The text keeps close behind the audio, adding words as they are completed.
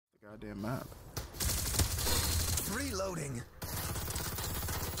Goddamn map. Reloading.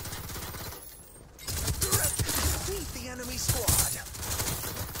 Defeat the enemy squad.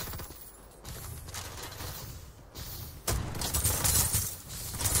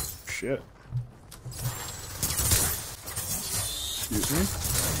 Shit. Excuse me.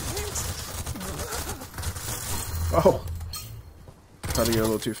 Oh. Tried to get a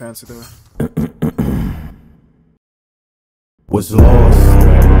little too fancy there. Was lost.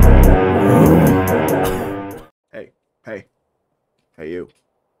 Hey, you.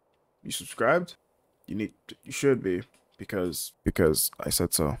 You subscribed? You should be, because I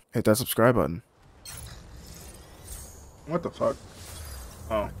said so. Hit that subscribe button. What the fuck?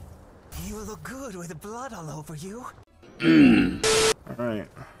 Oh. You look good with blood all over you. Alright.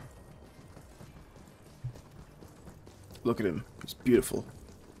 Look at him. He's beautiful.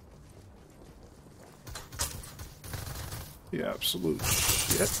 The absolute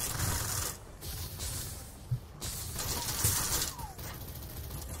shit.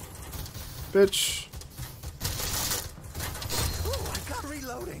 Bitch. Ooh, I got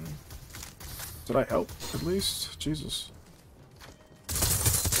reloading. Did I help, at least? Jesus.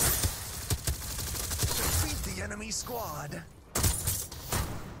 Defeat the enemy squad.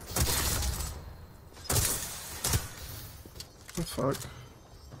 What the fuck?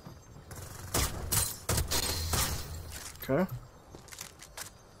 Okay.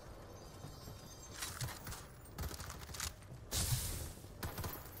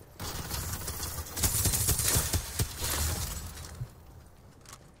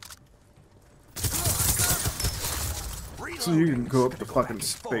 So you can go up the fucking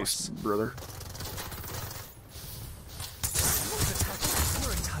space, brother.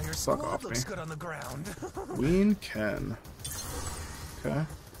 Fuck off me. Good on the ground. Queen Ken. Okay.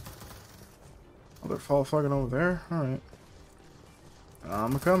 Oh, they're fall fucking over there? Alright.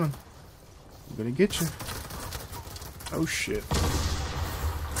 I'm coming. I'm gonna get you. Oh shit.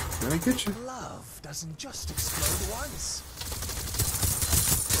 I'm gonna get you. Love doesn't just explode once.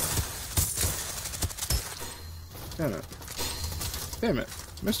 Damn it. Damn it.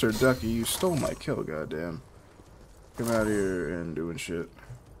 Mr. Ducky, you stole my kill, goddamn. Come out here and doing shit.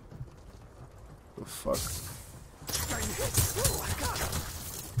 The fuck? Ooh, I got him.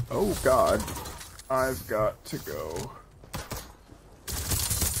 Oh god. I've got to go.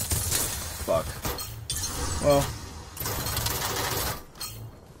 Fuck. Well.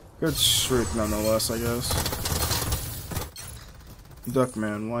 Good streak nonetheless, I guess.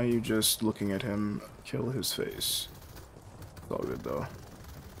 Duckman, why are you just looking at him kill his face? It's all good though.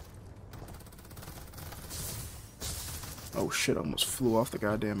 Oh shit, I almost flew off the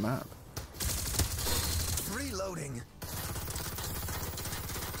goddamn map. Reloading.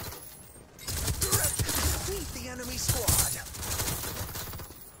 Defeat the enemy squad.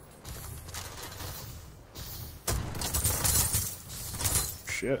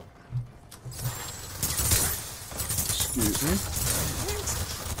 Shit. Excuse me.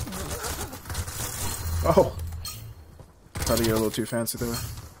 Oh. Tried to get a little too fancy there.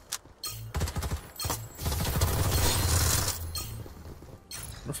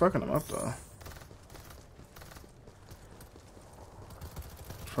 We're fucking him up though.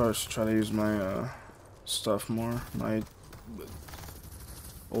 Probably should try to use my stuff more. My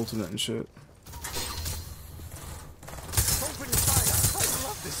ultimate and shit. Open fire. I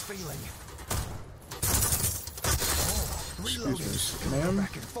love this feeling. Oh, reloading. Excuse me, ma'am.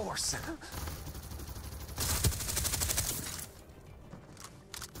 Back in force.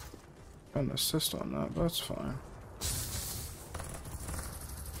 Got an assist on that, but that's fine.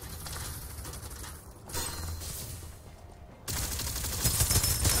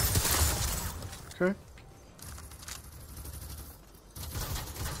 Okay.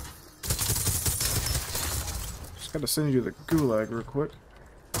 Just gotta send you the gulag real quick.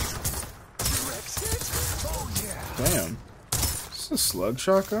 Oh, yeah. Damn. Is this a slug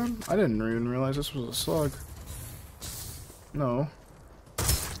shotgun? I didn't even realize this was a slug. No.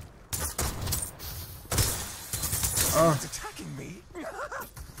 It's attacking me. Oh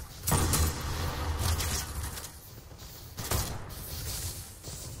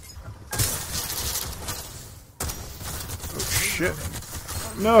shit.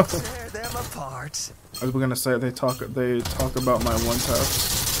 No. Tear them apart. I was gonna say they talk about my one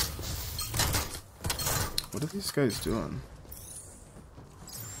taps. What are these guys doing?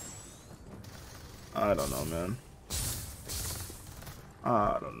 I don't know, man.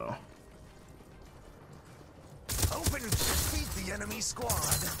 I don't know. Open, defeat the enemy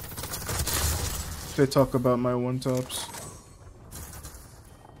squad. They talk about my one taps.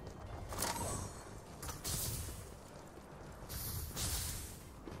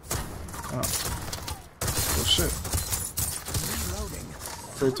 Oh. Well, shit. Reloading.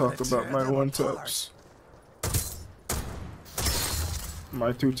 They talk Gonna about tear my them one apart. taps.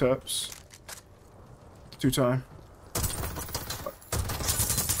 My 2 taps. 2 time.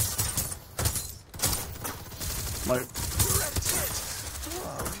 My... Direct hit.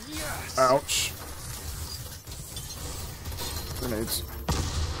 Oh, yes. Ouch. Grenades.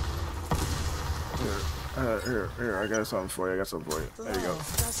 Here, I got something for you, There you go.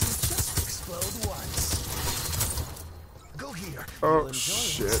 Love doesn't just explode once. Go here. You'll Oh, enjoy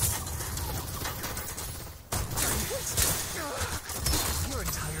shit. it. Your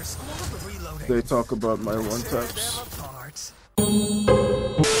entire squad reloading. They talk about my one Tear taps. them apart.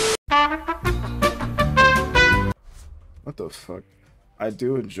 What the fuck? I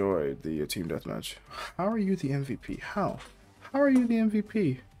do enjoy the team deathmatch. How are you the MVP? How? How are you the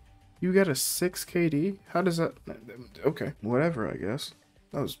MVP? You got a 6 KD? How does that... Okay, whatever, I guess.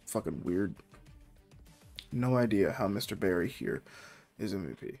 That was fucking weird. No idea how Mr. Barry here is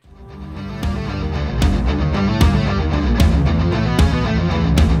MVP.